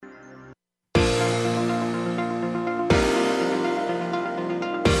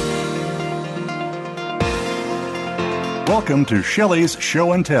Welcome to Shelley's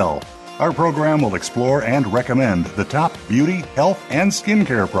Show and Tell. Our program will explore and recommend the top beauty, health, and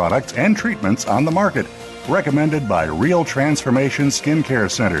skincare products and treatments on the market, recommended by Real Transformation Skincare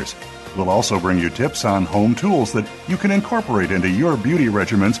Centers. We'll also bring you tips on home tools that you can incorporate into your beauty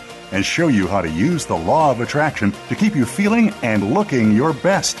regimens and show you how to use the law of attraction to keep you feeling and looking your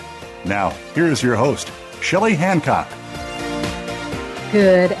best. Now, here's your host, Shelley Hancock.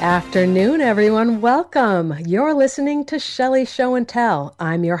 Good afternoon, everyone. Welcome. You're listening to Shelley Show and Tell.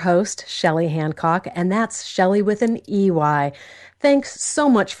 I'm your host, Shelley Hancock, and that's Shelley with an EY. Thanks so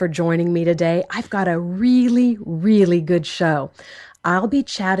much for joining me today. I've got a really good show. I'll be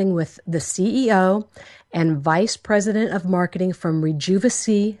chatting with the CEO and Vice President of Marketing from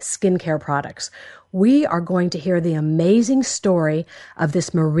Rejuva-C Skincare Products. We are going to hear the amazing story of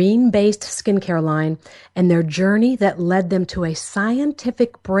this marine-based skincare line and their journey that led them to a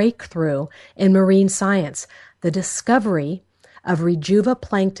scientific breakthrough in marine science, the discovery of Rejuva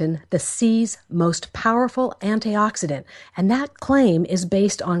Plankton, the sea's most powerful antioxidant. And that claim is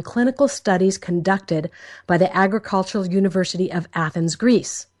based on clinical studies conducted by the Agricultural University of Athens,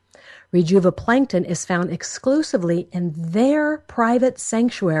 Greece. Rejuva Plankton is found exclusively in their private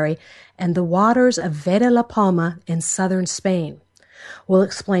sanctuary and the waters of Veda La Palma in southern Spain. We'll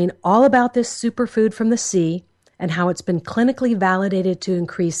explain all about this superfood from the sea and how it's been clinically validated to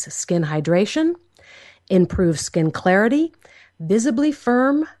increase skin hydration, improve skin clarity, visibly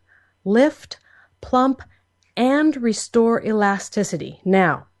firm, lift, plump, and restore elasticity.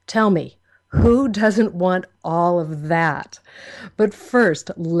 Now, tell me, who doesn't want all of that? But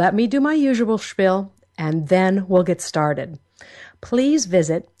first, let me do my usual spiel, and then we'll get started. Please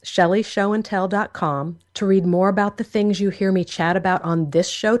visit ShelleyShowandTell.com to read more about the things you hear me chat about on this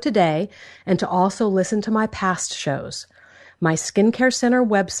show today, and to also listen to my past shows. My skincare center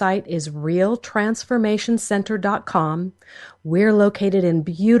website is realtransformationcenter.com. We're located in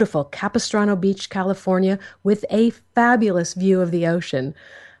beautiful Capistrano Beach, California, with a fabulous view of the ocean.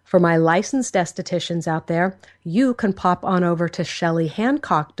 For my licensed estheticians out there, you can pop on over to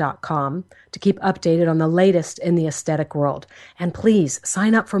ShelleyHancock.com to keep updated on the latest in the aesthetic world. And please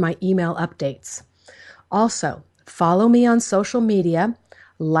sign up for my email updates. Also, follow me on social media,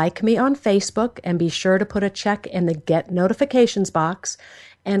 like me on Facebook, and be sure to put a check in the Get Notifications box,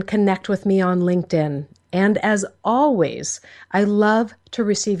 and connect with me on LinkedIn. And as always, I love to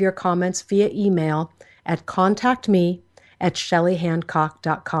receive your comments via email at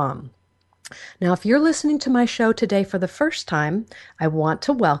contactme@ShelleyHancock.com. Now, if you're listening to my show today for the first time, I want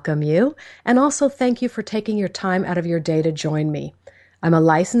to welcome you and also thank you for taking your time out of your day to join me. I'm a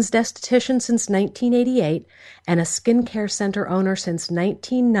licensed esthetician since 1988 and a skincare center owner since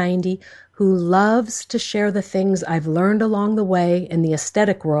 1990 who loves to share the things I've learned along the way in the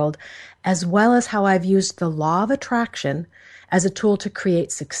aesthetic world, as well as how I've used the law of attraction as a tool to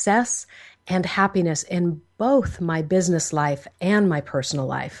create success and happiness in both my business life and my personal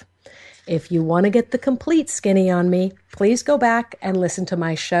life. If you want to get the complete skinny on me, please go back and listen to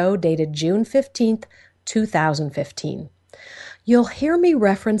my show dated June 15th, 2015. You'll hear me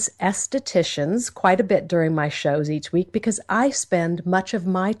reference estheticians quite a bit during my shows each week because I spend much of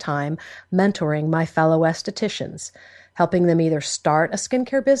my time mentoring my fellow estheticians, helping them either start a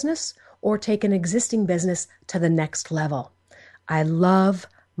skincare business or take an existing business to the next level. I love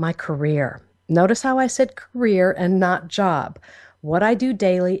my career. Notice how I said career and not job. What I do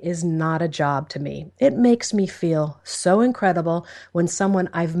daily is not a job to me. It makes me feel so incredible when someone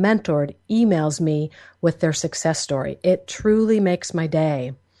I've mentored emails me with their success story. It truly makes my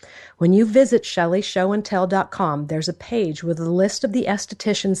day. When you visit ShelleyShowandTell.com, there's a page with a list of the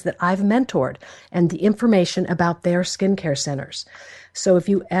estheticians that I've mentored and the information about their skincare centers. So if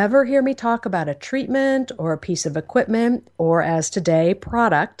you ever hear me talk about a treatment or a piece of equipment or, as today,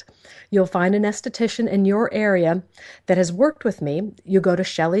 product, you'll find an esthetician in your area that has worked with me. You go to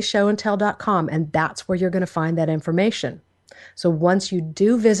ShelleyShowandTell.com, and that's where you're going to find that information. So once you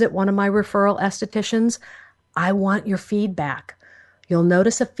do visit one of my referral estheticians, I want your feedback. You'll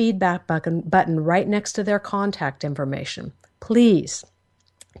notice a feedback button right next to their contact information. Please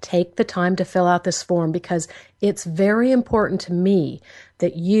take the time to fill out this form because it's very important to me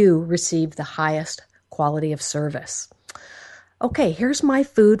that you receive the highest quality of service. Okay, here's my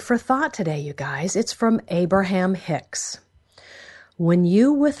food for thought today, you guys. It's from Abraham Hicks. When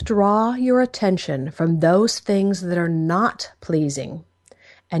you withdraw your attention from those things that are not pleasing,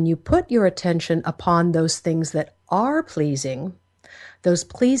 and you put your attention upon those things that are pleasing, those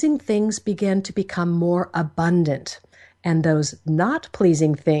pleasing things begin to become more abundant, and those not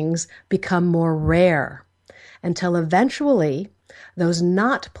pleasing things become more rare, until eventually Those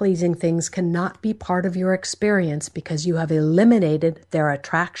not pleasing things cannot be part of your experience because you have eliminated their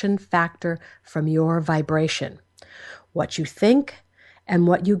attraction factor from your vibration. What you think and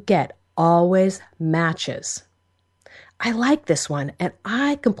what you get always matches. I like this one, and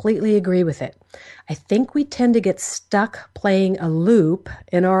I completely agree with it. I think we tend to get stuck playing a loop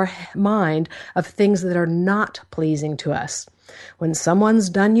in our mind of things that are not pleasing to us. When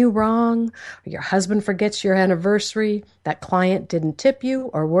someone's done you wrong, or your husband forgets your anniversary, that client didn't tip you,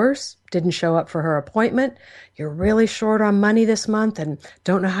 or worse, didn't show up for her appointment, you're really short on money this month and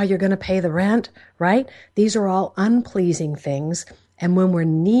don't know how you're going to pay the rent, right? These are all unpleasing things. And when we're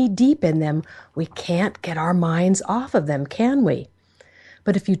knee deep in them, we can't get our minds off of them, can we?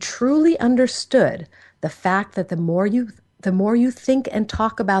 But if you truly understood the fact that the more you think and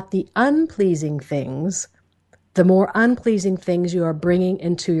talk about the unpleasing things, the more unpleasing things you are bringing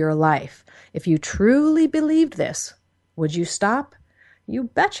into your life. If you truly believed this, would you stop? You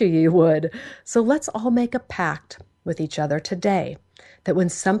betcha you would. So let's all make a pact with each other today that when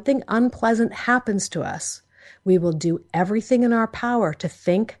something unpleasant happens to us, we will do everything in our power to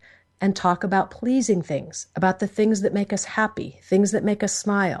think and talk about pleasing things, about the things that make us happy, things that make us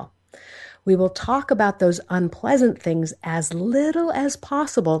smile. We will talk about those unpleasant things as little as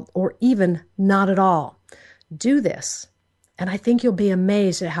possible or even not at all. Do this, and I think you'll be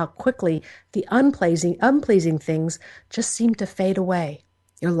amazed at how quickly the unpleasing things just seem to fade away.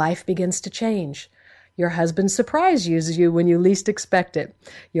 Your life begins to change. Your husband surprises you when you least expect it.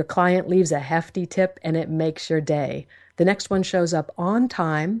 Your client leaves a hefty tip and it makes your day. The next one shows up on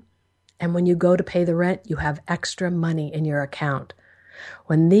time, and when you go to pay the rent, you have extra money in your account.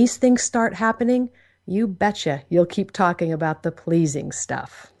 When these things start happening, you betcha you'll keep talking about the pleasing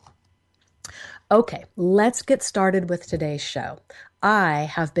stuff. Okay, let's get started with today's show. I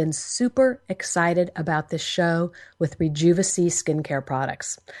have been super excited about this show with Rejuva-C skincare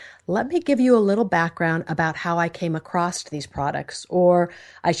products. Let me give you a little background about how I came across these products, or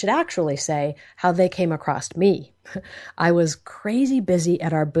I should actually say how they came across me. I was crazy busy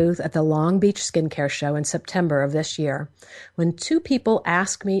at our booth at the Long Beach Skincare Show in September of this year when two people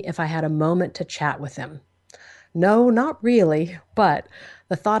asked me if I had a moment to chat with them. No, not really, but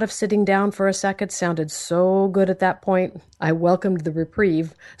the thought of sitting down for a second sounded so good at that point. I welcomed the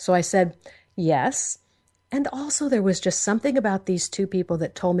reprieve, so I said yes. And also there was just something about these two people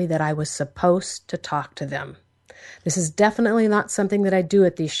that told me that I was supposed to talk to them. This is definitely not something that I do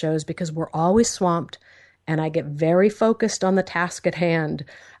at these shows because we're always swamped and I get very focused on the task at hand.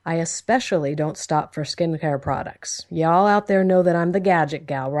 I especially don't stop for skincare products. Y'all out there know that I'm the gadget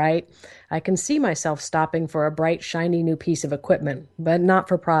gal, right? I can see myself stopping for a bright, shiny new piece of equipment, but not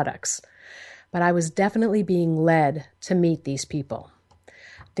for products. But I was definitely being led to meet these people.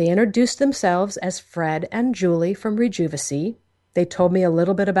 They introduced themselves as Fred and Julie from Rejuva-C. They told me a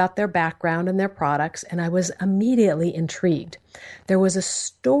little bit about their background and their products, and I was immediately intrigued. There was a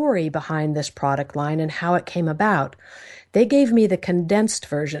story behind this product line and how it came about. They gave me the condensed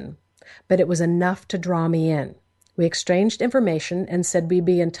version, but it was enough to draw me in. We exchanged information and said we'd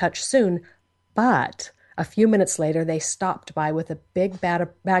be in touch soon, but a few minutes later, they stopped by with a big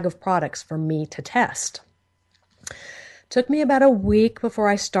bag of products for me to test. Took me about a week before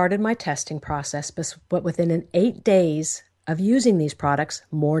I started my testing process, but within 8 days of using these products,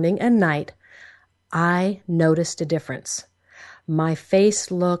 morning and night, I noticed a difference. My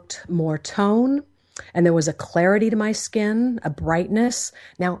face looked more toned, and there was a clarity to my skin, a brightness.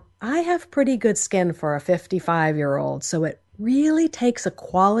 Now, I have pretty good skin for a 55-year-old, so it really takes a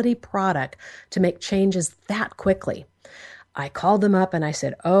quality product to make changes that quickly. I called them up and I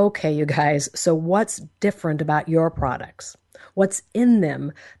said, okay, you guys, so what's different about your products? What's in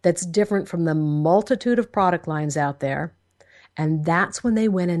them that's different from the multitude of product lines out there? And that's when they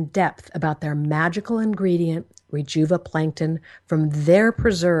went in depth about their magical ingredient, Rejuva Plankton, from their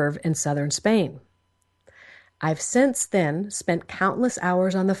preserve in southern Spain. I've since then spent countless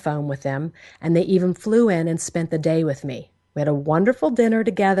hours on the phone with them, and they even flew in and spent the day with me. We had a wonderful dinner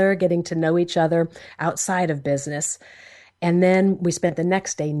together, getting to know each other outside of business. And then we spent the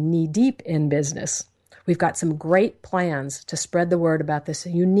next day knee-deep in business. We've got some great plans to spread the word about this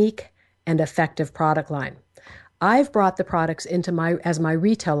unique and effective product line. I've brought the products into as my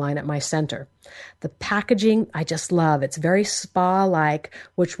retail line at my center. The packaging, I just love. It's very spa-like,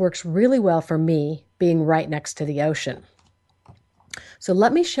 which works really well for me, being right next to the ocean. So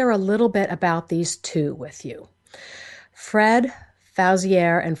let me share a little bit about these two with you. Fred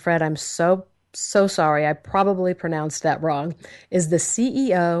Fauzier, and Fred, I'm so sorry, I probably pronounced that wrong, is the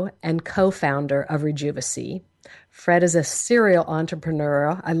CEO and co-founder of Rejuva-C. Fred is a serial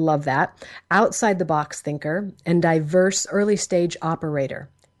entrepreneur. I love that. Outside the box thinker and diverse early stage operator.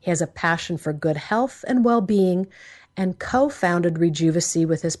 He has a passion for good health and well-being and co-founded Rejuvicy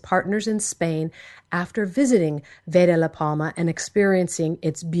with his partners in Spain after visiting Veda La Palma and experiencing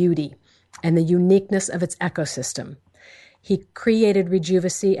its beauty and the uniqueness of its ecosystem. He created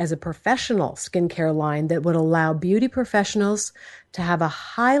Rejuvicy as a professional skincare line that would allow beauty professionals to have a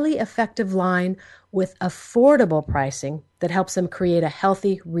highly effective line with affordable pricing that helps them create a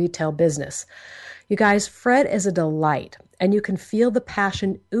healthy retail business. You guys, Fred is a delight, and you can feel the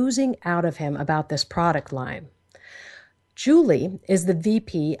passion oozing out of him about this product line. Julie is the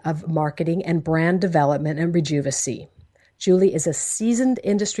VP of Marketing and Brand Development at Rejuvicy. Julie is a seasoned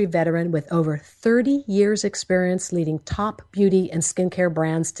industry veteran with over 30 years' experience leading top beauty and skincare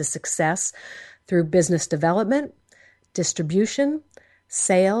brands to success through business development, distribution,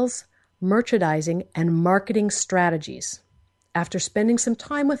 sales, merchandising, and marketing strategies. After spending some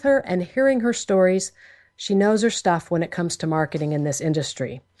time with her and hearing her stories, she knows her stuff when it comes to marketing in this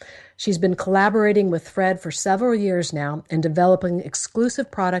industry. She's been collaborating with Fred for several years now and developing exclusive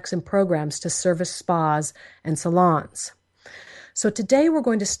products and programs to service spas and salons. So today we're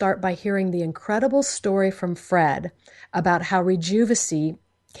going to start by hearing the incredible story from Fred about how Rejuvicy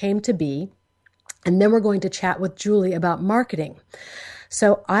came to be, and then we're going to chat with Julie about marketing.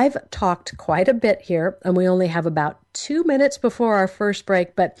 So I've talked quite a bit here, and we only have about 2 minutes before our first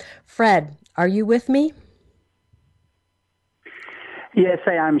break, but Fred, are you with me? Yes,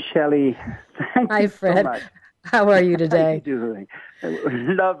 I am, Shelley. Hi, Fred. So much. How are you today? How are you doing?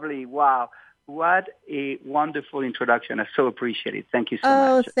 Lovely. Wow. What a wonderful introduction. I so appreciate it. Thank you so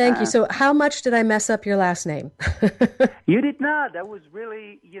much. Oh, thank you. So how much did I mess up your last name? You did not. That was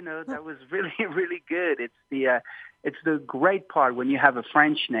really, that was really, really good. It's the great part when you have a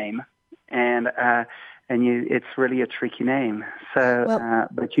French name and it's really a tricky name. So,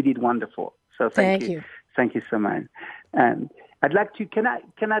 but you did wonderful. So thank you. Thank you so much. I'd like to, can I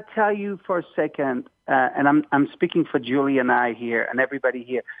tell you for a second, and I'm speaking for Julie and I here and everybody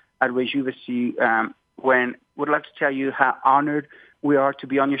here at Rejuvicy, would like to tell you how honored we are to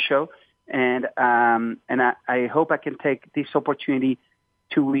be on your show. And I hope I can take this opportunity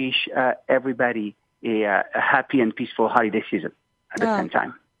to wish everybody a happy and peaceful holiday season at the same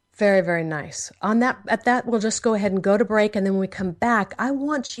time. Very, very nice. At that, we'll just go ahead and go to break. And then when we come back, I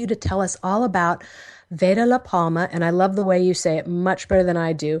want you to tell us all about Veda La Palma, and I love the way you say it much better than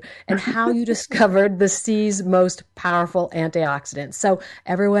I do, and how you discovered the sea's most powerful antioxidants. So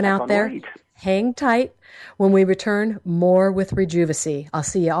everyone out there, hang tight. When we return, more with Rejuvicy. I'll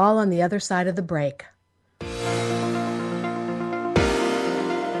see you all on the other side of the break.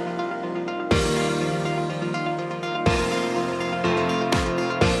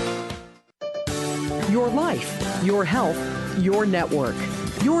 Your life, your health, your network.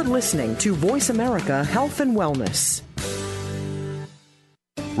 You're listening to Voice America Health and Wellness.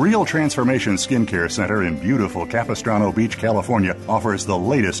 Real Transformation Skincare Center in beautiful Capistrano Beach, California offers the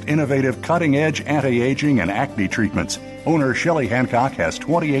latest innovative cutting-edge anti-aging and acne treatments. Owner Shelley Hancock has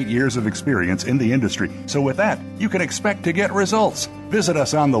 28 years of experience in the industry, so with that, you can expect to get results. Visit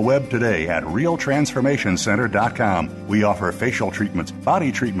us on the web today at realtransformationcenter.com. We offer facial treatments,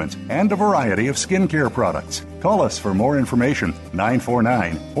 body treatments, and a variety of skincare products. Call us for more information,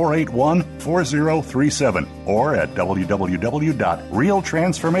 949-481-4037, or at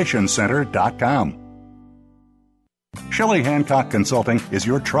www.realtransformationcenter.com. Shelley Hancock Consulting is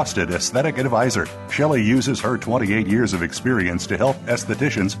your trusted aesthetic advisor. Shelley uses her 28 years of experience to help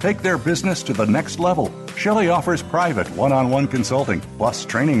estheticians take their business to the next level. Shelley offers private one-on-one consulting, plus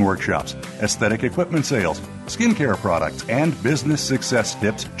training workshops, aesthetic equipment sales, skincare products, and business success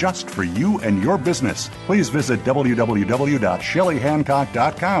tips just for you and your business. Please visit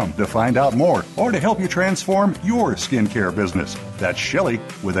www.shelleyhancock.com to find out more or to help you transform your skincare business. That's Shelley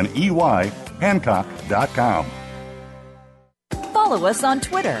with an EY, Hancock.com. Follow us on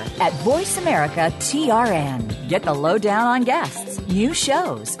Twitter at VoiceAmericaTRN. Get the lowdown on guests, new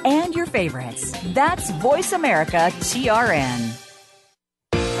shows, and your favorites. That's VoiceAmericaTRN.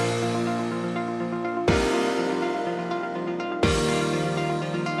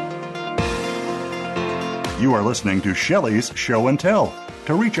 You are listening to Shelley's Show and Tell.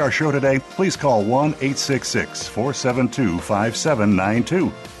 To reach our show today, please call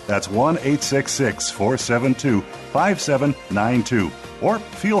 1-866-472-5792. That's 1-866-472-5792. Or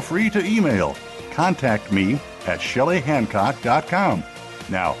feel free to email. Contact me at shelleyhancock.com.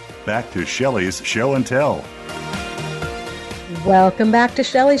 Now, back to Shelley's Show and Tell. Welcome back to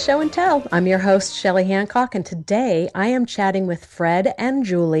Shelley's Show and Tell. I'm your host, Shelley Hancock, and today I am chatting with Fred and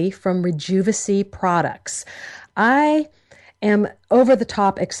Julie from Rejuvicy Products. I am over the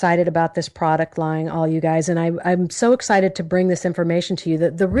top excited about this product line, all you guys, and I'm so excited to bring this information to you.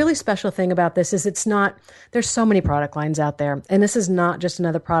 The really special thing about this is there's so many product lines out there, and this is not just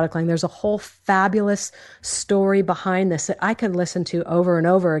another product line. There's a whole fabulous story behind this that I could listen to over and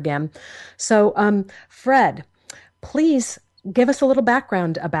over again. So, Fred, please give us a little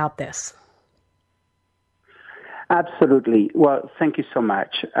background about this. Absolutely. Well, thank you so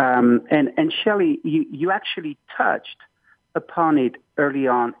much. And Shelley, you actually touched upon it early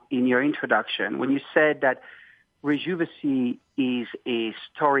on in your introduction when you said that Rejuvacy is a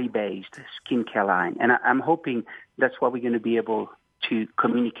story-based skincare line. And I'm hoping that's what we're going to be able to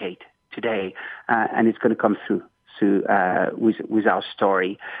communicate today, and it's going to come through with our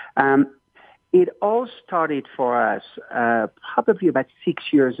story. It all started for us probably about 6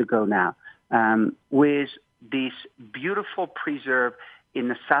 years ago now with this beautiful preserve in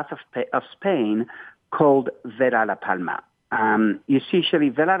the south of Spain called Vera La Palma. You see, Shelley,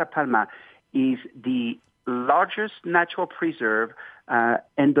 Vera La Palma is the largest natural preserve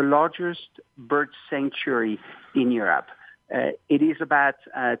and the largest bird sanctuary in Europe. It is about,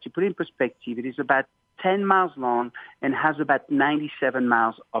 to put it in perspective, it is about 10 miles long and has about 97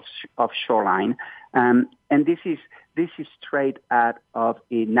 miles of shoreline. And this is straight out of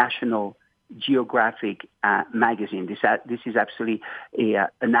a National Geographic magazine. This is absolutely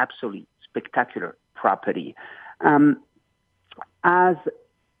an absolutely spectacular property. As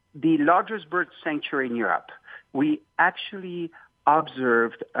the largest bird sanctuary in Europe, we actually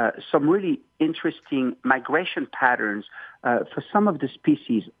observed some really interesting migration patterns for some of the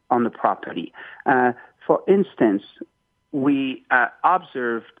species on the property. For instance, we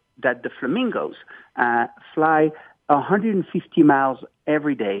observed that the flamingos fly 150 miles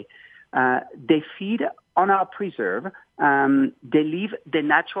every day. They feed on our preserve. They leave their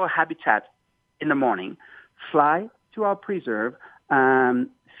natural habitat in the morning, fly to our preserve,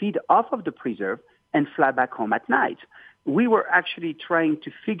 feed off of the preserve, and fly back home at night. We were actually trying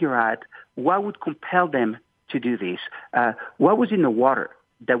to figure out what would compel them to do this. What was in the water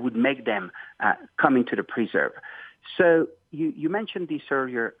that would make them come into the preserve? So you mentioned this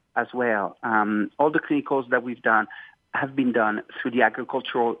earlier as well. All the clinicals that we've done have been done through the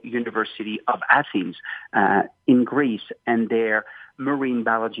Agricultural University of Athens in Greece and their marine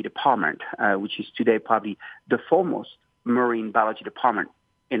biology department, which is today probably the foremost marine biology department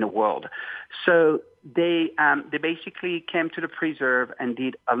in the world. So they basically came to the preserve and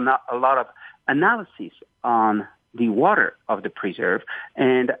did a lot of analysis on the water of the preserve.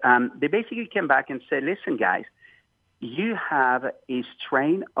 And they basically came back and said, listen, guys, you have a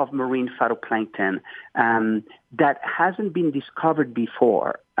strain of marine phytoplankton that hasn't been discovered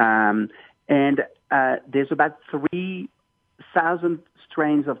before. And there's about 3,000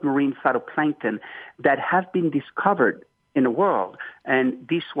 strains of marine phytoplankton that have been discovered in the world. And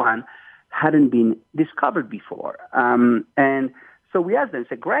this one hadn't been discovered before. And so we asked them,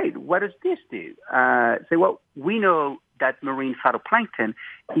 said, great, what does this do? Say, well, we know that marine phytoplankton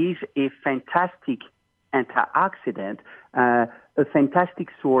is a fantastic antioxidant, a fantastic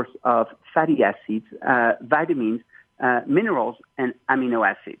source of fatty acids, vitamins, minerals, and amino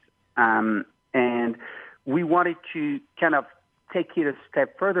acids. And we wanted to kind of take it a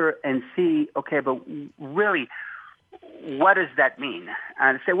step further and see, okay, but really, what does that mean?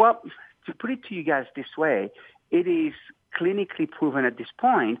 And say, well, to put it to you guys this way, it is clinically proven at this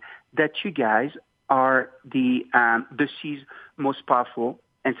point that you guys are the sea's most powerful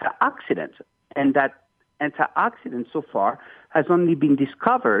antioxidant, and that antioxidant so far has only been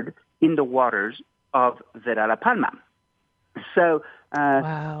discovered in the waters of Vera La Palma. So,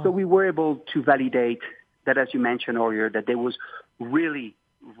 Wow. So we were able to validate that, as you mentioned earlier, that there was really,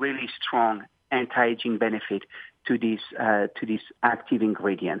 really strong anti-aging benefit to this active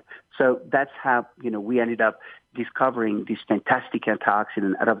ingredient. So that's how we ended up discovering this fantastic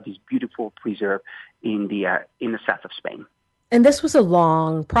antioxidant out of this beautiful preserve in the south of Spain. And this was a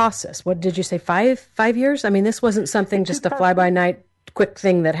long process. What did you say, 5 years? I mean, this wasn't something just a fly-by-night quick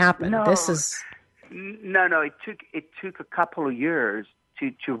thing that happened. No, this is... No. It took a couple of years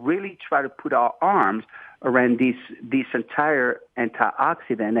to really try to put our arms around this entire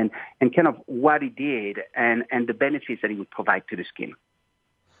antioxidant and kind of what it did and the benefits that it would provide to the skin.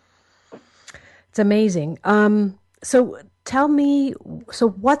 It's amazing. So tell me,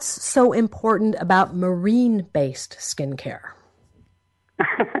 what's so important about marine-based skincare?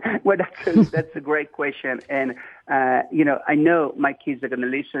 Well, that's a great question. And, I know my kids are going to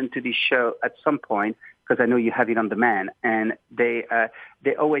listen to this show at some point because I know you have it on demand. And they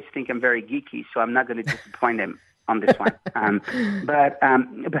always think I'm very geeky, so I'm not going to disappoint them on this one.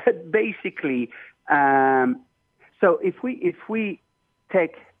 But basically, So if we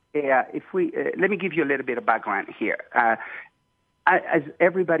take let me give you a little bit of background here. As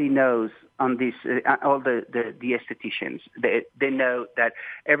everybody knows on this, all the estheticians, they know that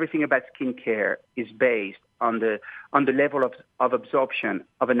everything about skincare is based on the level of absorption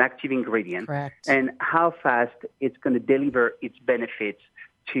of an active ingredient. Correct. And how fast it's going to deliver its benefits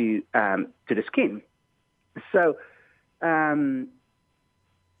to the skin. So,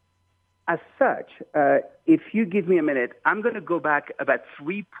 as such, if you give me a minute, I'm going to go back about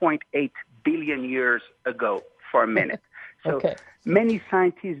 3.8 billion years ago for a minute. So Okay. Many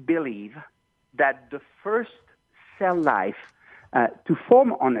scientists believe that the first cell life to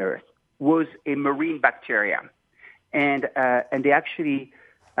form on Earth was a marine bacteria. And they actually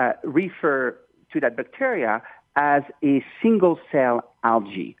refer to that bacteria as a single-cell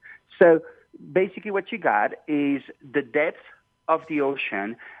algae. So basically what you got is the depth of the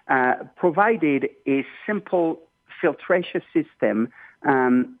ocean provided a simple filtration system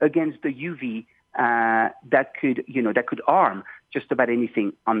against the UV that could harm just about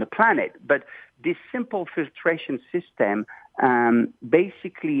anything on the planet. But this simple filtration system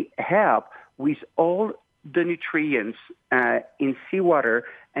basically help with all the nutrients in seawater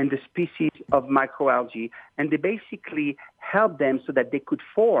and the species of microalgae, and they basically help them so that they could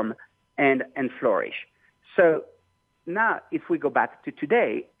form and flourish. So now, if we go back to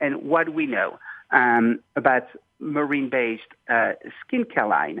today and what we know about marine-based skincare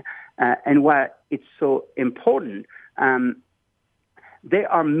line and why it's so important,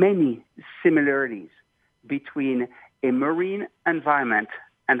 there are many similarities between a marine environment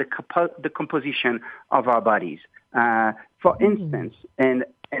and the composition of our bodies. For instance, and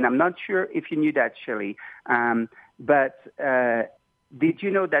I'm not sure if you knew that, Shelley, but did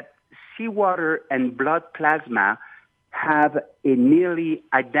you know that seawater and blood plasma have a nearly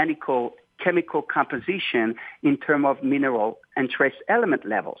identical chemical composition in terms of mineral and trace element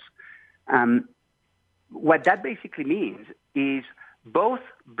levels? What that basically means is both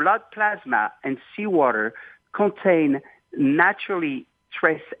blood plasma and seawater contain naturally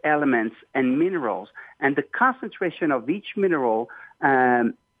trace elements and minerals, and the concentration of each mineral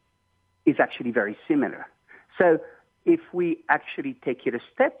is actually very similar. So if we actually take it a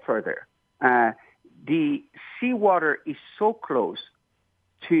step further, the seawater is so close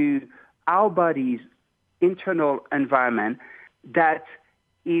to our body's internal environment that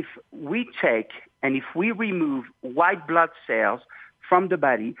if we take and if we remove white blood cells from the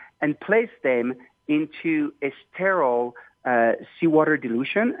body and place them into a sterile seawater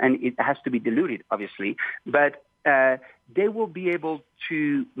dilution, and it has to be diluted, obviously, but they will be able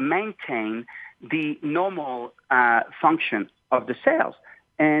to maintain the normal function of the cells.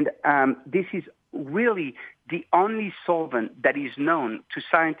 And this is really the only solvent that is known to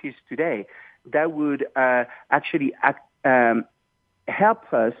scientists today that would actually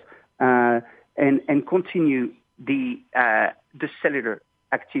help us and continue the cellular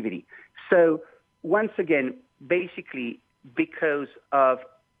activity. So once again, basically because of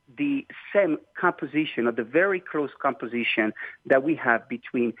the same composition or the very close composition that we have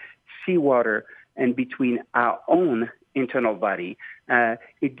between seawater and between our own internal body,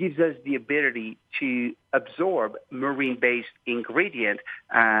 it gives us the ability to absorb marine-based ingredient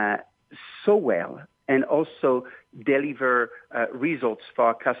so well and also deliver results for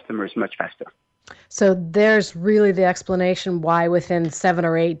our customers much faster. So there's really the explanation why within 7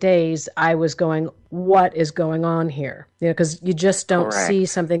 or 8 days I was going, what is going on here? You know, because you just don't Correct. see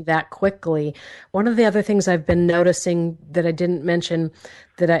something that quickly. One of the other things I've been noticing that I didn't mention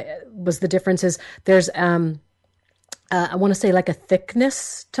was the difference is there's, I want to say like a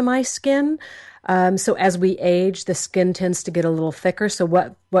thickness to my skin. So as we age, the skin tends to get a little thicker. So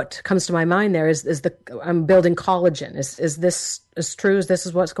what comes to my mind there is I'm building collagen. Is this true? Is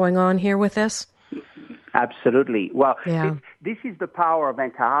this what's going on here with this? Absolutely. Well, Yeah. this is the power of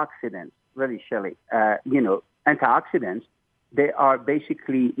antioxidants, really, Shelley. Antioxidants, they are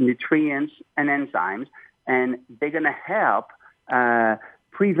basically nutrients and enzymes, and they're going to help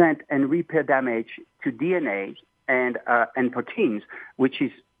prevent and repair damage to DNA and proteins, which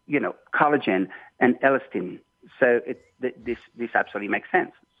is, collagen and elastin. So this absolutely makes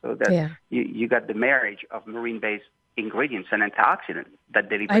sense. So that you got the marriage of marine-based ingredients and antioxidants that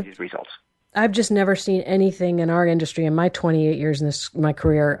deliver these results. I've just never seen anything in our industry in my 28 years in my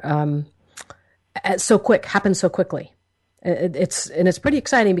career happen so quickly. It's pretty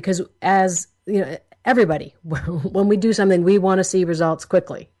exciting because as everybody, when we do something, we want to see results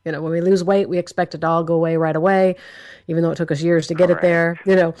quickly. When we lose weight, we expect it to all go away right away, even though it took us years to get it there.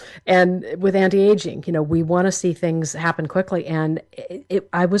 And with anti-aging, we want to see things happen quickly. And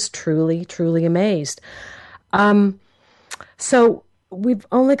I was truly, truly amazed. So we've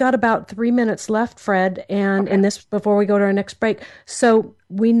only got about 3 minutes left, Fred, and in this before we go to our next break. So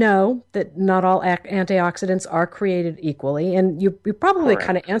we know that not all antioxidants are created equally, and you probably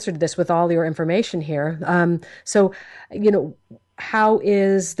kind of answered this with all your information here. So, how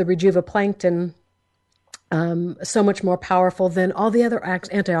is the Rejuva Plankton so much more powerful than all the other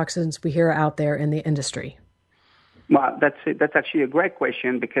antioxidants we hear out there in the industry? Well, that's actually a great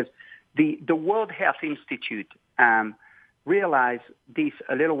question, because the World Health Institute realized this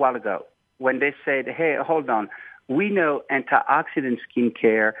a little while ago when they said, hey, hold on, we know antioxidant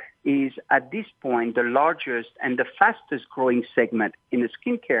skincare is at this point the largest and the fastest growing segment in the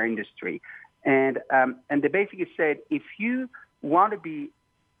skincare industry. And they basically said, if you want to be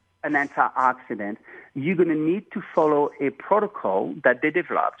an antioxidant, you're going to need to follow a protocol that they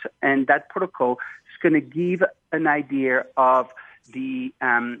developed. And that protocol is going to give an idea of the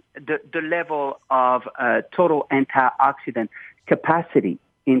level of total antioxidant capacity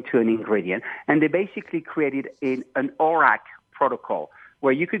into an ingredient. And they basically created an ORAC protocol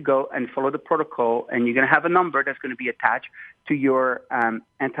where you could go and follow the protocol, and you're going to have a number that's going to be attached to your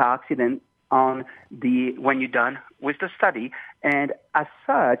antioxidant when you're done with the study. And as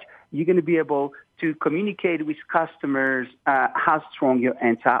such, you're going to be able to communicate with customers how strong your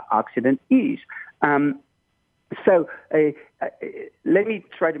antioxidant is. So let me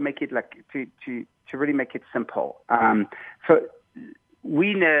try to make it to really make it simple. So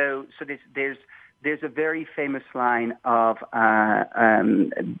we know, so there's a very famous line of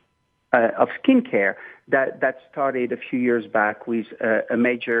skincare that started a few years back with a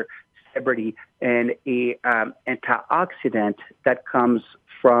major celebrity and a antioxidant that comes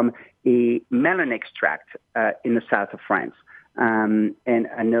from a melon extract in the south of France. And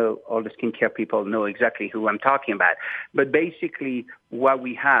I know all the skincare people know exactly who I'm talking about. But basically what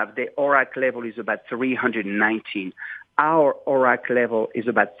we have, the ORAC level is about 319. Our ORAC level is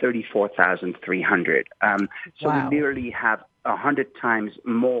about 34,300. So Wow. we literally have 100 times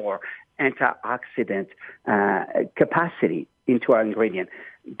more antioxidant capacity into our ingredient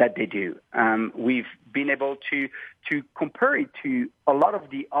that they do. We've been able to compare it to a lot of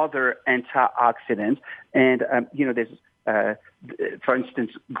the other antioxidants. And, there's for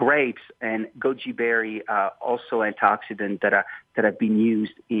instance, grapes and goji berry are also antioxidants that have been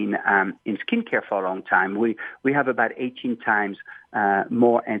used in skincare for a long time. We have about 18 times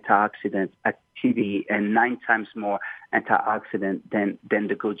more antioxidant activity and 9 times more antioxidant than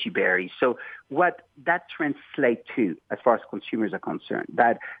the goji berry. So what that translates to, as far as consumers are concerned,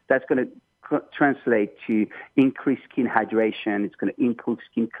 that's going to translate to increased skin hydration. It's going to improve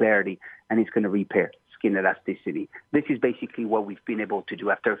skin clarity, and it's going to repair skin elasticity. This is basically what we've been able to do.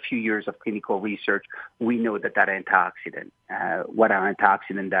 After a few years of clinical research, we know that antioxidant, what our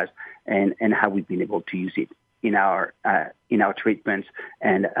antioxidant does, and how we've been able to use it in our treatments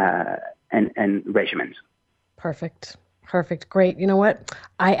and regimens. Perfect. Great. You know what?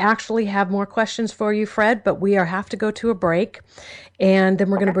 I actually have more questions for you, Fred, but we have to go to a break, and then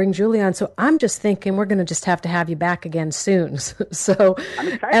we're going to bring Julie on. So I'm just thinking we're going to just have to have you back again soon. So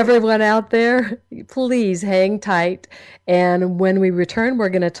everyone out there, please hang tight. And when we return, we're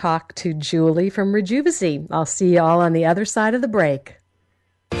going to talk to Julie from Rejuva. I'll see you all on the other side of the break.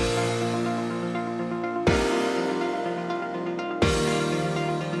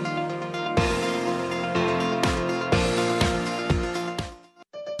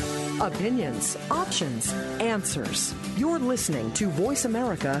 Opinions, options, answers. You're listening to Voice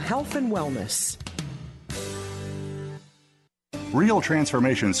America Health and Wellness. Real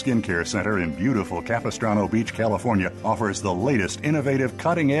Transformation Skincare Center in beautiful Capistrano Beach, California offers the latest innovative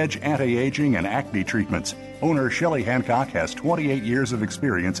cutting-edge anti-aging and acne treatments. Owner Shelley Hancock has 28 years of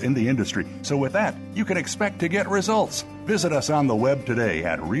experience in the industry, so with that, you can expect to get results. Visit us on the web today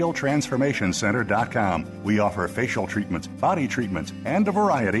at realtransformationcenter.com. We offer facial treatments, body treatments, and a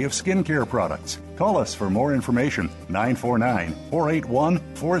variety of skincare products. Call us for more information,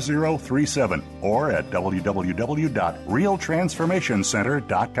 949-481-4037, or at www.realtransformationcenter.com.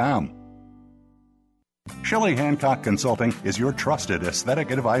 Shelley Hancock Consulting is your trusted aesthetic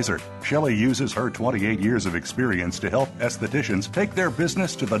advisor. Shelley uses her 28 years of experience to help estheticians take their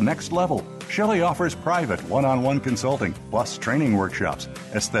business to the next level. Shelley offers private one-on-one consulting, plus training workshops,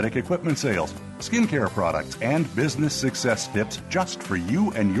 aesthetic equipment sales, skincare products, and business success tips just for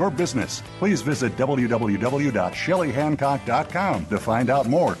you and your business. Please visit www.shelleyhancock.com to find out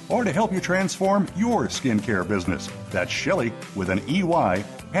more or to help you transform your skincare business. That's Shelley with an EY,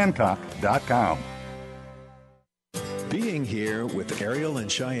 Hancock.com. Being Here with Ariel and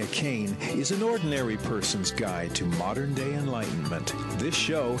Shia Kane is an ordinary person's guide to modern-day enlightenment. This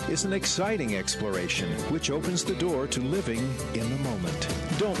show is an exciting exploration which opens the door to living in the moment.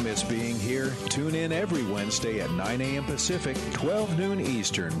 Don't miss Being Here. Tune in every Wednesday at 9 a.m. Pacific, 12 noon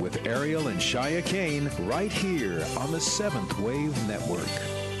Eastern with Ariel and Shia Kane right here on the Seventh Wave Network.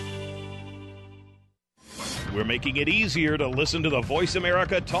 We're making it easier to listen to the Voice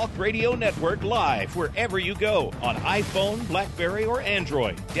America Talk Radio Network live wherever you go on iPhone, BlackBerry, or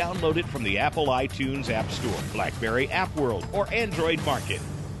Android. Download it from the Apple iTunes App Store, BlackBerry App World, or Android Market.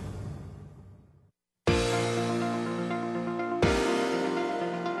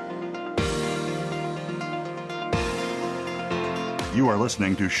 You are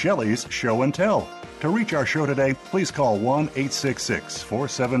listening to Shelley's Show and Tell. To reach our show today, please call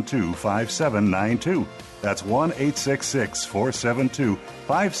 1-866-472-5792. That's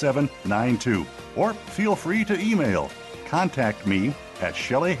 1-866-472-5792. Or feel free to email. Contact me at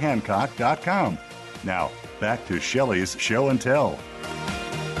shelleyhancock.com. Now, back to Shelley's Show and Tell.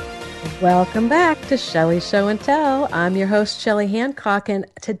 Welcome back to Shelley's Show and Tell. I'm your host, Shelley Hancock, and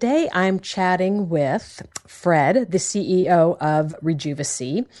today I'm chatting with Fred, the CEO of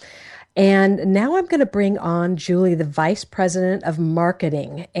Rejuva-C. And now I'm going to bring on Julie, the Vice President of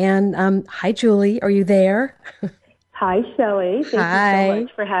Marketing. And hi, Julie. Are you there? Hi, Shelley. Thank you so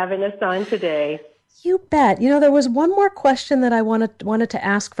much for having us on today. You bet. You know, there was one more question that I wanted to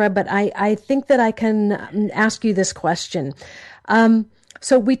ask Fred, but I think that I can ask you this question.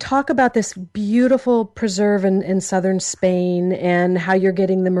 So we talk about this beautiful preserve in southern Spain and how you're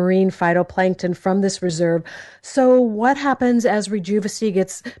getting the marine phytoplankton from this reserve. So what happens as Rejuva-C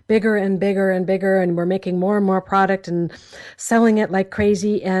gets bigger and bigger and bigger, and we're making more and more product and selling it like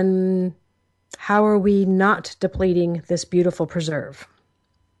crazy? And how are we not depleting this beautiful preserve?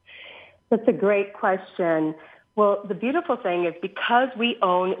 That's a great question. Well, the beautiful thing is because we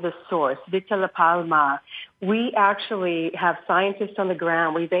own the source, Vita La Palma, we actually have scientists on the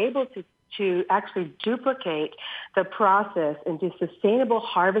ground. We've been able to actually duplicate the process and do sustainable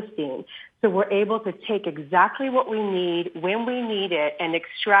harvesting. So we're able to take exactly what we need when we need it and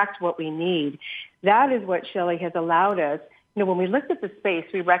extract what we need. That is what Shelley has allowed us. You know, when we looked at the space,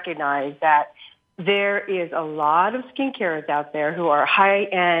 we recognized that there is a lot of skincares out there who are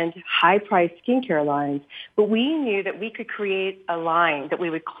high-end, high-priced skincare lines, but we knew that we could create a line that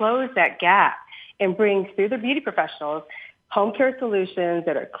we would close that gap and bring through the beauty professionals home care solutions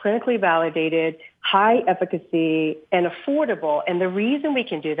that are clinically validated, high efficacy, and affordable. And the reason we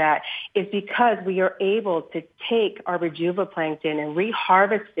can do that is because we are able to take our Rejuva plankton and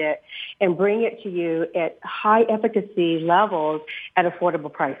reharvest it and bring it to you at high efficacy levels at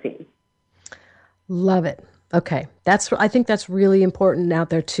affordable pricing. Love it. Okay. I think that's really important out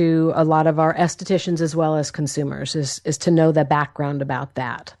there to a lot of our estheticians as well as consumers is to know the background about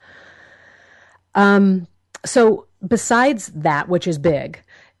that. So besides that, which is big,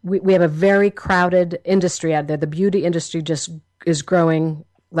 we have a very crowded industry out there. The beauty industry just is growing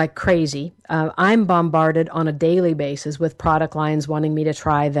like crazy. I'm bombarded on a daily basis with product lines wanting me to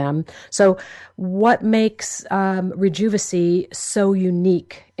try them. So what makes Rejuva-C so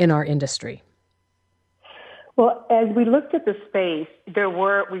unique in our industry? Well, as we looked at the space,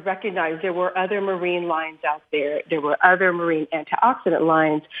 we recognized there were other marine lines out there. There were other marine antioxidant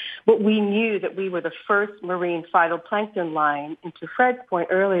lines, but we knew that we were the first marine phytoplankton line, and to Fred's point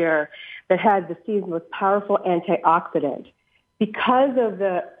earlier, that had the sea's most powerful antioxidant. Because of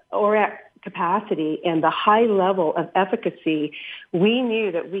the ORAC capacity and the high level of efficacy, we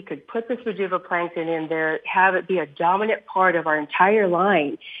knew that we could put this Rejuva plankton in there, have it be a dominant part of our entire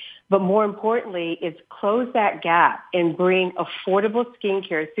line, but more importantly, is close that gap and bring affordable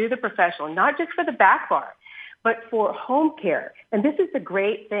skincare through the professional, not just for the back bar, but for home care. And this is the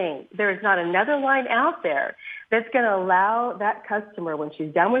great thing. There is not another line out there that's going to allow that customer, when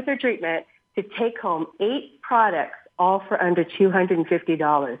she's done with her treatment, to take home 8 products, all for under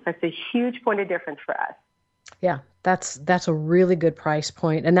 $250. That's a huge point of difference for us. Yeah, that's a really good price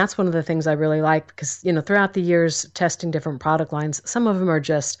point. And that's one of the things I really like because, you know, throughout the years testing different product lines, some of them are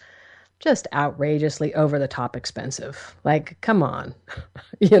just outrageously over the top expensive. Like, come on,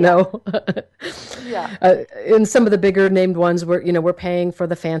 you know? Yeah. In some of the bigger named ones, we're paying for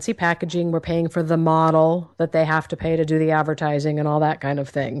the fancy packaging. We're paying for the model that they have to pay to do the advertising and all that kind of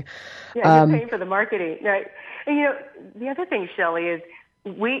thing. Yeah, you're paying for the marketing. Right. And, you know, the other thing, Shelley, is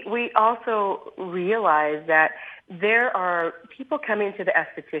we also realize that there are people coming to the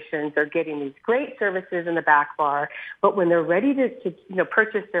estheticians, they're getting these great services in the back bar, but when they're ready to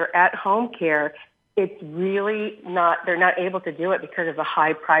purchase their at-home care, it's really not, they're not able to do it because of the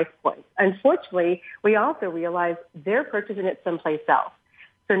high price point. Unfortunately, we also realize they're purchasing it someplace else.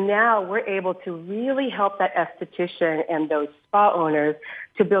 So now we're able to really help that esthetician and those spa owners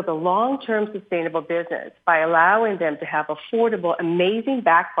to build a long-term sustainable business by allowing them to have affordable, amazing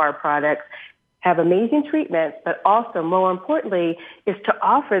back bar products, have amazing treatments, but also, more importantly, is to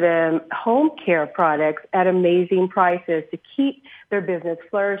offer them home care products at amazing prices to keep their business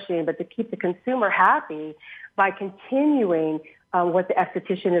flourishing, but to keep the consumer happy by continuing what the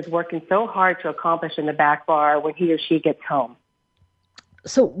esthetician is working so hard to accomplish in the back bar when he or she gets home.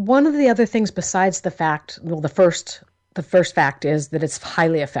 So one of the other things besides the fact, well, the first fact is that it's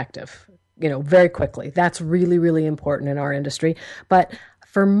highly effective, very quickly. That's really, really important in our industry. But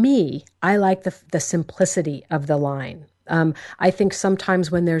for me, I like the simplicity of the line. I think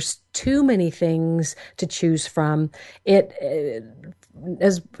sometimes when there's too many things to choose from,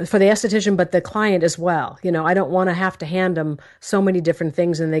 as for the esthetician, but the client as well. I don't want to have to hand them so many different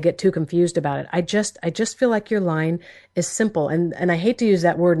things and they get too confused about it. I just feel like your line is simple, and I hate to use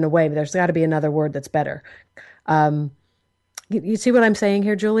that word in a way, but there's got to be another word that's better. You see what I'm saying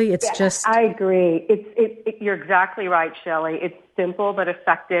here, Julie? It's just. I agree. You're exactly right, Shelley. It's simple but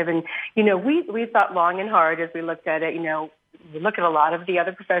effective, and we thought long and hard as we looked at it. We look at a lot of the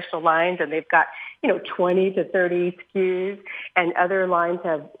other professional lines, and they've got 20 to 30 SKUs, and other lines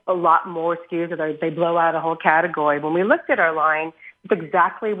have a lot more SKUs, or they blow out a whole category. When we looked at our line, it's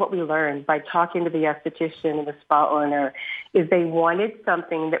exactly what we learned by talking to the esthetician and the spa owner, is they wanted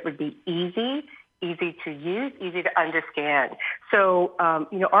something that would be easy to use, easy to understand. So,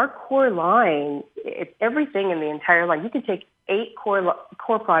 our core line, it's everything in the entire line. You can take 8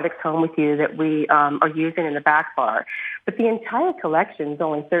 core products home with you that we are using in the back bar, but the entire collection is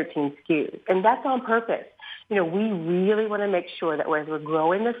only 13 SKUs, and that's on purpose. We really want to make sure that as we're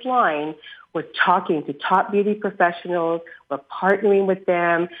growing this line, we're talking to top beauty professionals, we're partnering with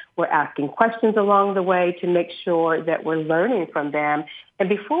them, we're asking questions along the way to make sure that we're learning from them. And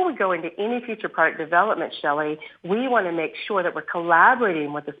before we go into any future product development, Shelley, we want to make sure that we're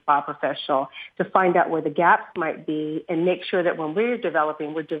collaborating with the spa professional to find out where the gaps might be and make sure that when we're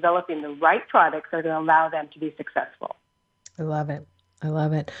developing the right products that are going to allow them to be successful. I love it.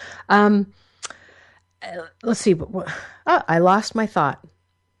 Let's see. I lost my thought.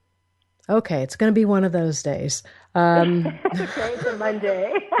 Okay, it's going to be one of those days. Okay, it's a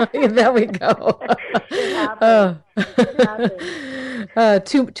Monday. There we go. It happens.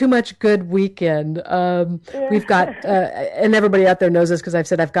 Too much good weekend. We've got, and everybody out there knows this because I've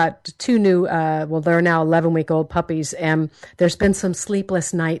said I've got 2 new, they're now 11-week-old puppies, and there's been some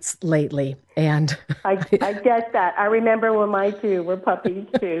sleepless nights lately. And I get that. I remember when my 2 were puppies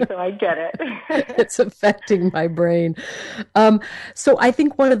too, so I get it. It's affecting my brain. So I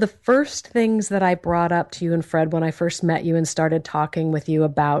think one of the first things that I brought up to you and Fred when I first met you and started talking with you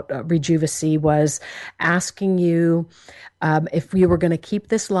about Rejuva-C was asking you if we were going to keep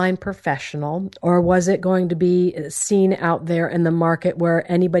this line professional, or was it going to be seen out there in the market where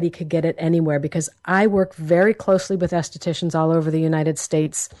anybody could get it anywhere? Because I work very closely with estheticians all over the United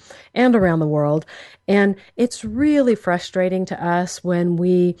States and around the world, and it's really frustrating to us when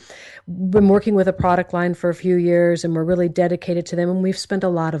we've been working with a product line for a few years and we're really dedicated to them, and we've spent a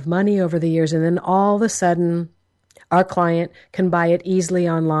lot of money over the years, and then all of a sudden our client can buy it easily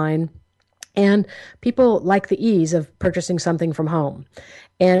online. And people like the ease of purchasing something from home,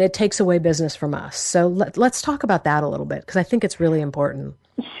 and it takes away business from us. So let's talk about that a little bit, because I think it's really important.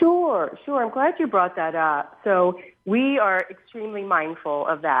 Sure. I'm glad you brought that up. So we are extremely mindful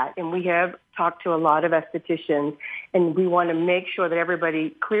of that, and we have talked to a lot of estheticians, and we want to make sure that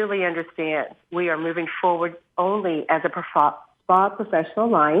everybody clearly understands we are moving forward only as a spa professional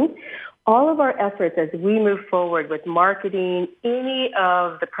line. All of our efforts as we move forward with marketing, any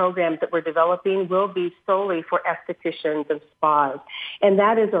of the programs that we're developing will be solely for estheticians and spas. And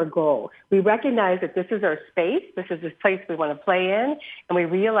that is our goal. We recognize that this is our space. This is the place we want to play in. And we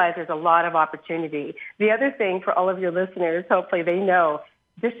realize there's a lot of opportunity. The other thing for all of your listeners, hopefully they know,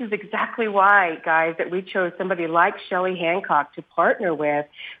 this is exactly why, guys, that we chose somebody like Shelley Hancock to partner with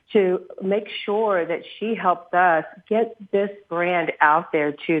to make sure that she helps us get this brand out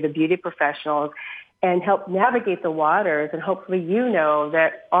there to the beauty professionals and help navigate the waters. And hopefully you know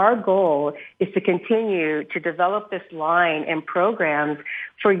that our goal is to continue to develop this line and programs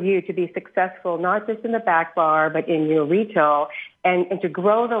for you to be successful, not just in the back bar, but in your retail, and to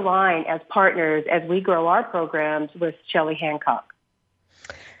grow the line as partners as we grow our programs with Shelley Hancock.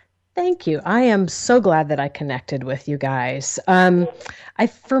 Thank you. I am so glad that I connected with you guys.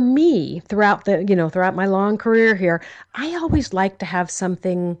 For me, throughout my long career here, I always like to have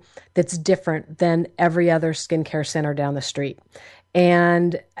something that's different than every other skincare center down the street.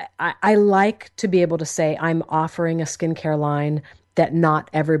 And I like to be able to say I'm offering a skincare line that not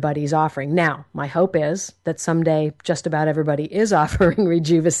everybody's offering. Now, my hope is that someday just about everybody is offering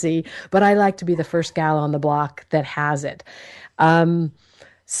Rejuva-C, but I like to be the first gal on the block that has it.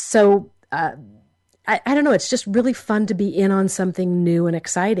 So I don't know. It's just really fun to be in on something new and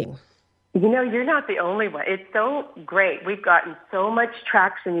exciting. You know, you're not the only one. It's so great. We've gotten so much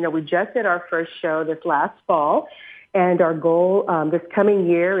traction. You know, we just did our first show this last fall, and our goal this coming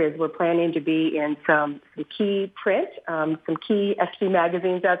year is we're planning to be in some key print, some key SQ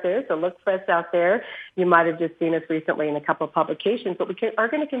magazines out there. So look for us out there. You might have just seen us recently in a couple of publications, but we are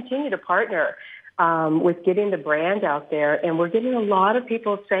going to continue to partner with getting the brand out there. And we're getting a lot of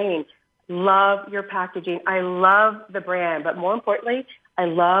people saying, love your packaging. I love the brand. But more importantly, I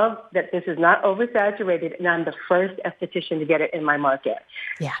love that this is not oversaturated, and I'm the first esthetician to get it in my market.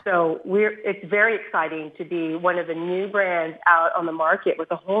 Yeah. So it's very exciting to be one of the new brands out on the market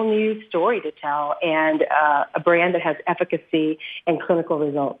with a whole new story to tell, and a brand that has efficacy and clinical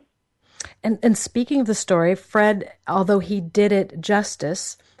results. And speaking of the story, Fred, although he did it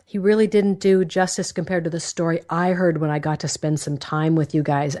justice, he really didn't do justice compared to the story I heard when I got to spend some time with you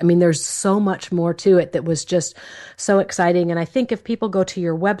guys. I mean, there's so much more to it that was just so exciting. And I think if people go to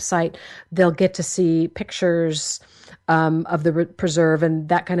your website, they'll get to see pictures of the preserve and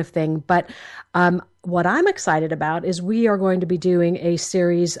that kind of thing. But what I'm excited about is we are going to be doing a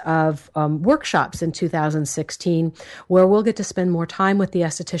series of workshops in 2016 where we'll get to spend more time with the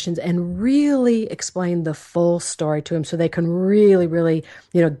estheticians and really explain the full story to them so they can really, really,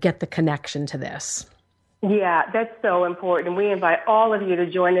 get the connection to this. Yeah, that's so important. We invite all of you to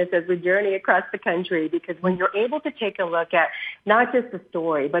join us as we journey across the country, because when you're able to take a look at not just the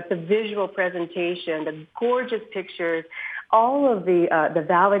story, but the visual presentation, the gorgeous pictures, all of the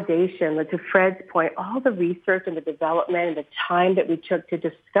validation, to Fred's point, all the research and the development and the time that we took to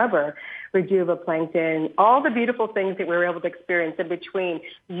discover Rejuva Plankton, all the beautiful things that we were able to experience in between,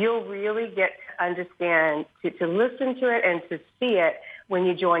 you'll really get to understand, to listen to it and to see it when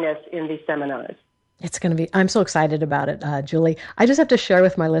you join us in these seminars. It's going to be, I'm so excited about it, Julie. I just have to share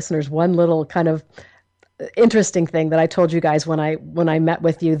with my listeners one little kind of interesting thing that I told you guys when I met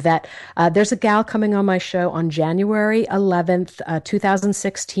with you, that there's a gal coming on my show on January 11th,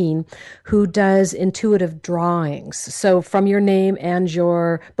 2016, who does intuitive drawings. So from your name and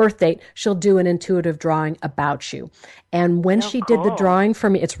your birth date, she'll do an intuitive drawing about you. And when she did the drawing for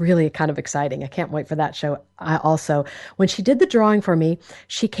me, it's really kind of exciting. I can't wait for that show. Also, when she did the drawing for me,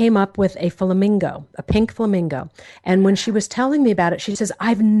 she came up with a flamingo, a pink flamingo. And when she was telling me about it, she says,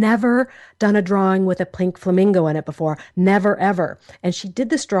 I've never done a drawing with a pink flamingo in it before. Never, ever. And she did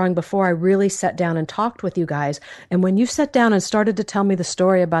this drawing before I really sat down and talked with you guys. And when you sat down and started to tell me the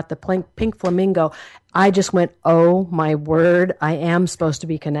story about the pink flamingo, I just went, oh my word, I am supposed to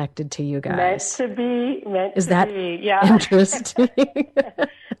be connected to you guys. Meant to be. Is that interesting?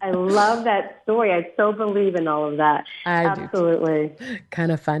 I love that story. I so believe in all of that. Absolutely.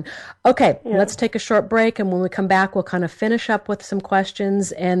 Kind of fun. Okay, Let's take a short break. And when we come back, we'll kind of finish up with some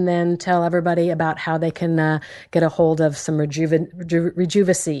questions and then tell everybody about how they can get a hold of some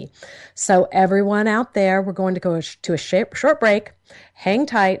Rejuva-C. So everyone out there, we're going to go to a short break. Hang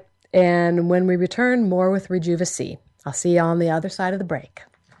tight. And when we return, more with Rejuva-C. I'll see you on the other side of the break.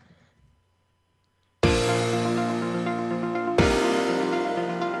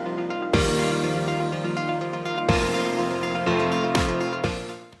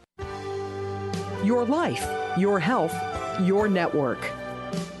 Your life, your health, your network.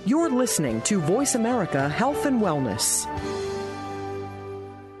 You're listening to Voice America Health and Wellness.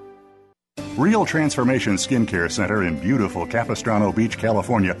 Real Transformation Skincare Center in beautiful Capistrano Beach,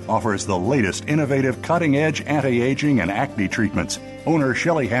 California offers the latest innovative cutting-edge anti-aging and acne treatments. Owner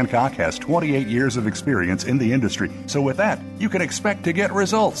Shelley Hancock has 28 years of experience in the industry, so with that, you can expect to get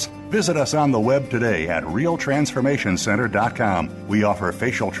results. Visit us on the web today at realtransformationcenter.com. We offer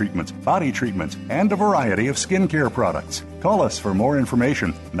facial treatments, body treatments, and a variety of skincare products. Call us for more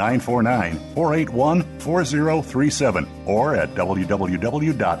information, 949-481-4037, or at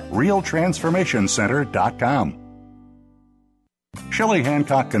www.realtransformationcenter.com. Shelley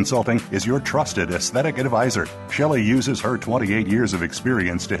Hancock Consulting is your trusted aesthetic advisor. Shelley uses her 28 years of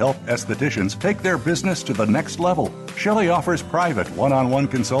experience to help estheticians take their business to the next level. Shelley offers private one-on-one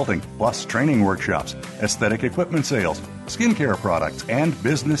consulting, plus training workshops, aesthetic equipment sales, skincare products, and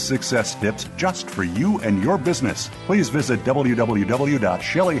business success tips just for you and your business. Please visit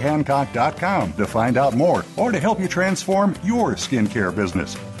www.shelleyhancock.com to find out more or to help you transform your skincare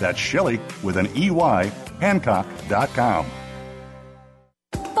business. That's Shelley with an EY, Hancock.com.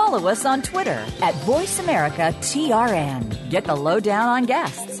 Follow us on Twitter at VoiceAmericaTRN. Get the lowdown on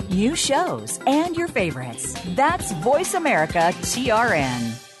guests, new shows, and your favorites. That's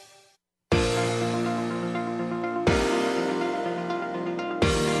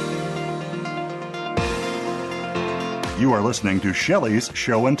You are listening to Shelley's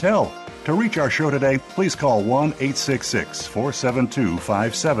Show and Tell. To reach our show today, please call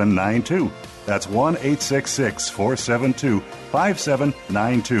 1-866-472-5792. That's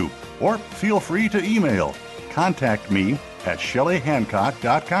 1-866-472-5792. Or feel free to email. Contact me at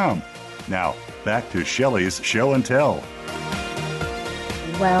shelleyhancock.com. Now, back to Shelley's Show and Tell.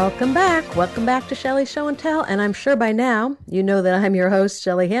 Welcome back. Welcome back to Shelley's Show and Tell. And I'm sure by now you know that I'm your host,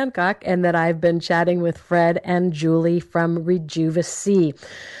 Shelley Hancock, and that I've been chatting with Fred and Julie from Rejuva-C.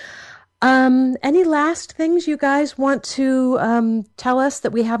 Any last things you guys want to tell us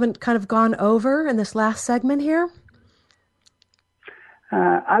that we haven't kind of gone over in this last segment here?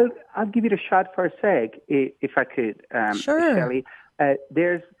 I'll give it a shot for a sec, if I could, sure. Shelley.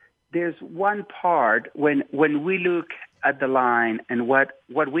 There's one part when we look at the line and what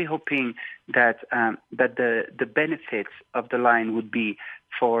we're hoping that the benefits of the line would be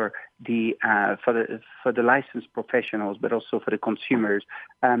for the licensed professionals, but also for the consumers.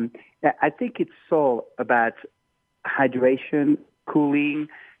 I think it's all about hydration, cooling,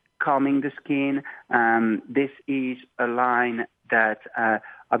 calming the skin. This is a line that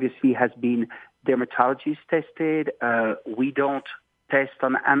obviously has been dermatologist tested. We don't test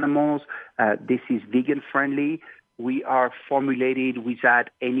on animals. This is vegan friendly. We are formulated without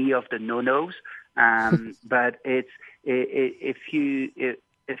any of the no-nos. But if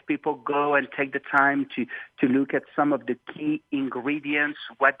people go and take the time to look at some of the key ingredients,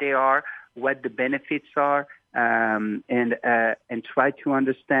 what they are, what the benefits are, and try to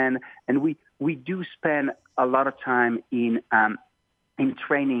understand. And we do spend a lot of time in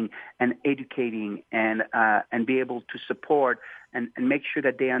training and educating and be able to support and make sure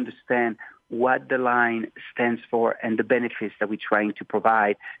that they understand what the line stands for and the benefits that we're trying to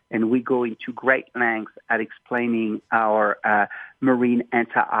provide. And we go into great lengths at explaining our marine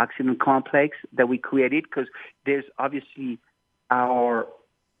antioxidant complex that we created, because there's obviously our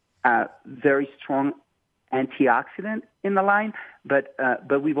very strong antioxidant in the line, but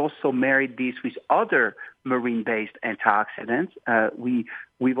we've also married this with other marine-based antioxidants.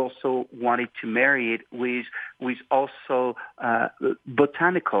 We've also wanted to marry it with also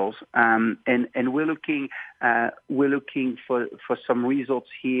botanicals, and we're looking for some results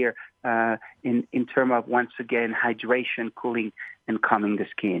here in terms of, once again, hydration, cooling, and calming the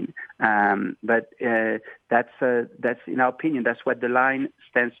skin. But that's in our opinion, that's what the line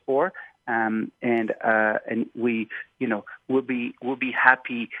stands for. And we, we'll be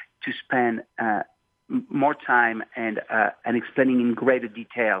happy to spend more time and explaining in greater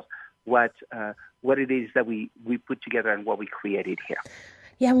details what it is that we put together and what we created here.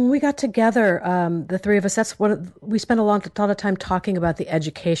 Yeah, when we got together, the three of us, that's what we spent a lot of time talking about, the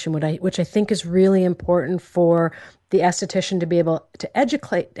education, which I think is really important for the esthetician to be able to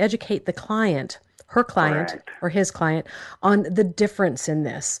educate the client, her client, correct, or his client, on the difference in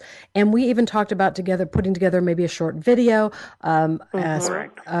this. And we even talked about putting together maybe a short video. What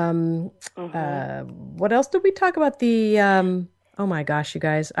else did we talk about? Oh my gosh, you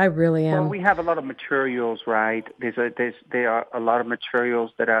guys, I really am. Well, we have a lot of materials, right? There are a lot of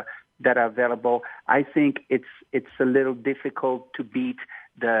materials that are available. I think it's a little difficult to beat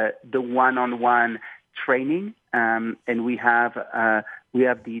the one-on-one training, and we have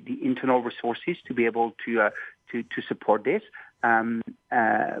the internal resources to be able to support this. But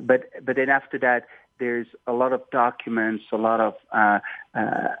then after that, there's a lot of documents, a lot of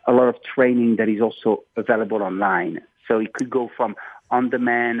training that is also available online. So it could go from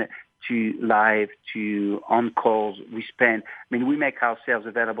on-demand to live to on-calls. We make ourselves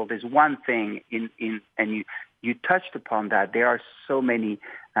available. There's one thing and you touched upon that. There are so many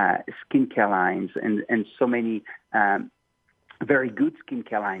skincare lines and so many very good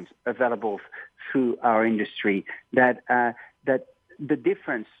skincare lines available through our industry that the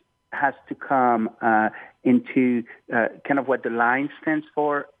difference has to come into kind of what the line stands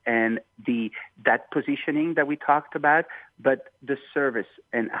for and that positioning that we talked about, but the service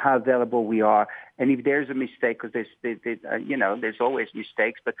and how available we are. And if there's a mistake, because there's always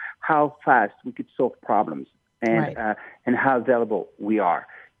mistakes, but how fast we could solve problems and how available we are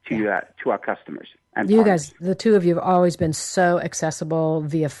to our customers. You guys, the two of you have always been so accessible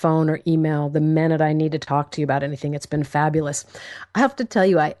via phone or email the minute I need to talk to you about anything. It's been fabulous. I have to tell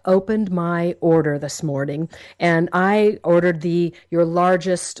you, I opened my order this morning and I ordered your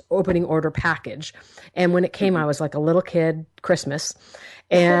largest opening order package. And when it came, I was like a little kid, Christmas.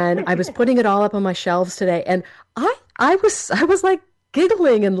 And I was putting it all up on my shelves today. And I was like,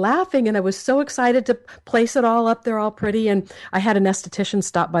 giggling and laughing, and I was so excited to place it all up there all pretty. And I had an esthetician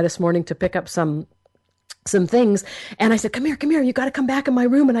stop by this morning to pick up some things, and I said, come here, you got to come back in my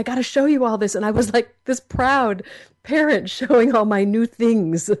room and I got to show you all this. And I was like this proud parent showing all my new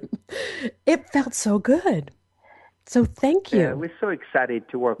things. It felt so good. So thank you. Yeah, we're so excited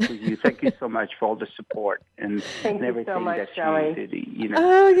to work with you. Thank you so much for all the support and everything so much, that Shelley. you did.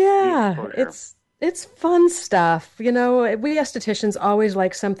 Oh yeah, it's fun stuff. We estheticians always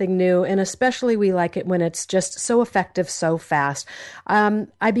like something new, and especially we like it when it's just so effective so fast.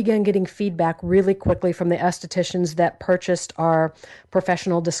 I began getting feedback really quickly from the estheticians that purchased our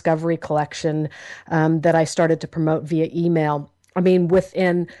professional discovery collection that I started to promote via email. I mean,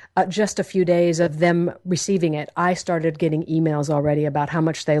 within just a few days of them receiving it, I started getting emails already about how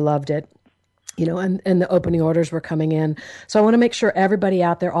much they loved it. And the opening orders were coming in. So I want to make sure everybody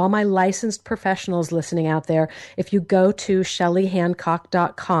out there, all my licensed professionals listening out there, if you go to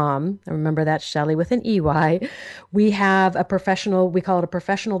ShelleyHancock.com, and remember that's Shelley with an EY, we have we call it a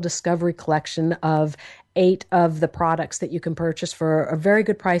professional discovery collection of 8 of the products that you can purchase for a very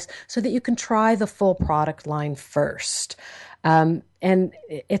good price so that you can try the full product line first. And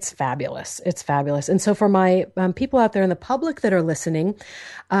it's fabulous. It's fabulous. And so for my people out there in the public that are listening,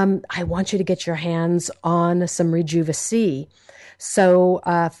 I want you to get your hands on some Rejuva-C. So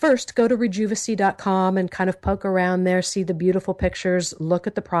first, go to Rejuva-C.com and kind of poke around there, see the beautiful pictures, look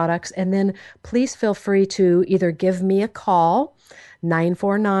at the products, and then please feel free to either give me a call,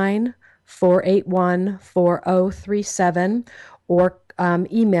 949-481-4037, or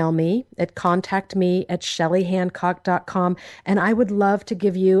email me at contactme@ShelleyHancock.com, and I would love to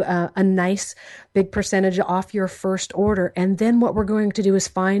give you a nice big percentage off your first order. And then what we're going to do is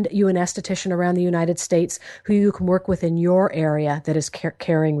find you an esthetician around the United States who you can work with in your area that is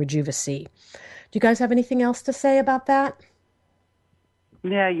carrying Rejuva-C. Do you guys have anything else to say about that?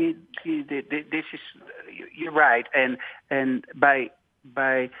 Yeah, you're right, and by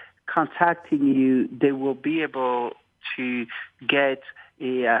contacting you, they will be able to get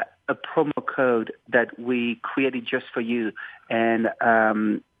a promo code that we created just for you, and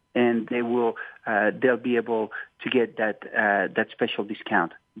they'll be able to get that special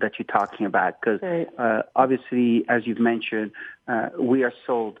discount that you're talking about. Because obviously, as you've mentioned, we are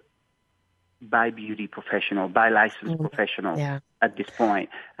sold by beauty professional, by licensed professionals at this point.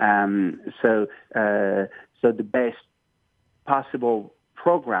 So the best possible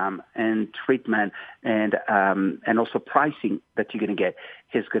program and treatment and also pricing that you're going to get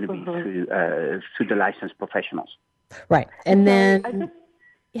is going to be through the licensed professionals. Right. And then,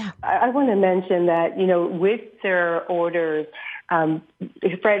 I want to mention that, with their orders,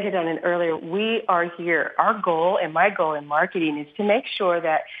 Fred hit on it earlier, we are here. Our goal and my goal in marketing is to make sure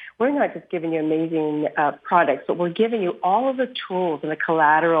that we're not just giving you amazing products, but we're giving you all of the tools and the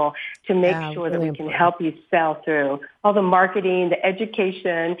collateral to make sure that we can help you sell through all the marketing, the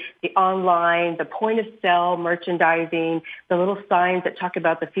education, the online, the point of sale merchandising, the little signs that talk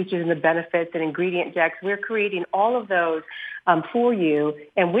about the features and the benefits and ingredient decks. We're creating all of those for you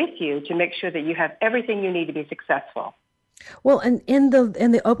and with you to make sure that you have everything you need to be successful. Well, and in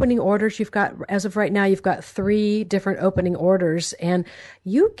the opening orders, you've got, as of right now, you've got 3 different opening orders, and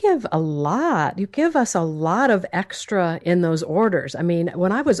you give us a lot of extra in those orders. I mean,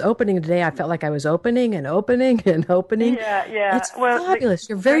 when I was opening today, I felt like I was opening and opening and opening. Yeah. It's fabulous.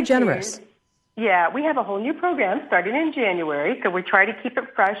 You're very generous. Yeah, we have a whole new program starting in January, so we try to keep it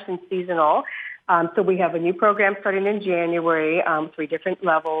fresh and seasonal. So we have a new program starting in January, 3 different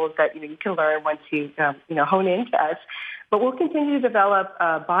levels that you can learn once you hone into us. But we'll continue to develop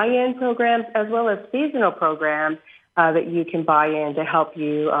buy-in programs as well as seasonal programs that you can buy in to help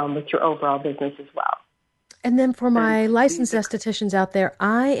you with your overall business as well. And then for my licensed estheticians out there,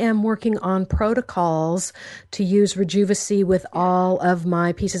 I am working on protocols to use Rejuva-C with all of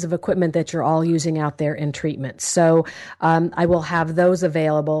my pieces of equipment that you're all using out there in treatment. So I will have those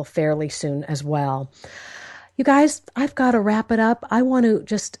available fairly soon as well. You guys, I've got to wrap it up. I want to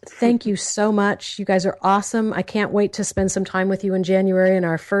just thank you so much. You guys are awesome. I can't wait to spend some time with you in January in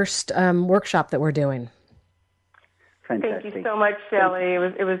our first workshop that we're doing. Fantastic. Thank you so much, Shelley.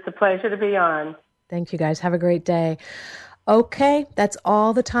 It was a pleasure to be on. Thank you, guys. Have a great day. Okay, that's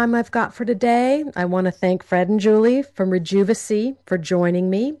all the time I've got for today. I want to thank Fred and Julie from Rejuvicy for joining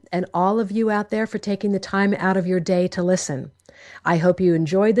me, and all of you out there for taking the time out of your day to listen. I hope you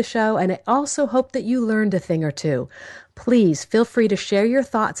enjoyed the show, and I also hope that you learned a thing or two. Please feel free to share your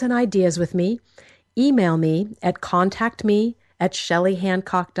thoughts and ideas with me. Email me at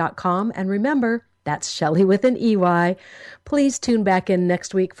contactme@shelleyhancock.com, and remember, that's Shelley with an EY. Please tune back in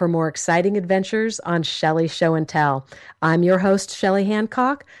next week for more exciting adventures on Shelley Show and Tell. I'm your host, Shelley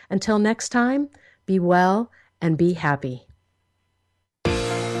Hancock. Until next time, be well and be happy.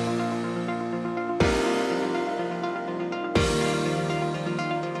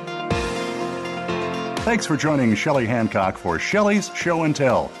 Thanks for joining Shelley Hancock for Shelley's Show and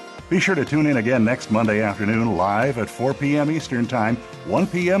Tell. Be sure to tune in again next Monday afternoon live at 4 p.m. Eastern Time, 1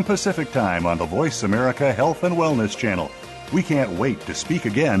 p.m. Pacific Time on the Voice America Health and Wellness Channel. We can't wait to speak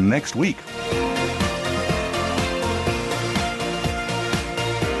again next week.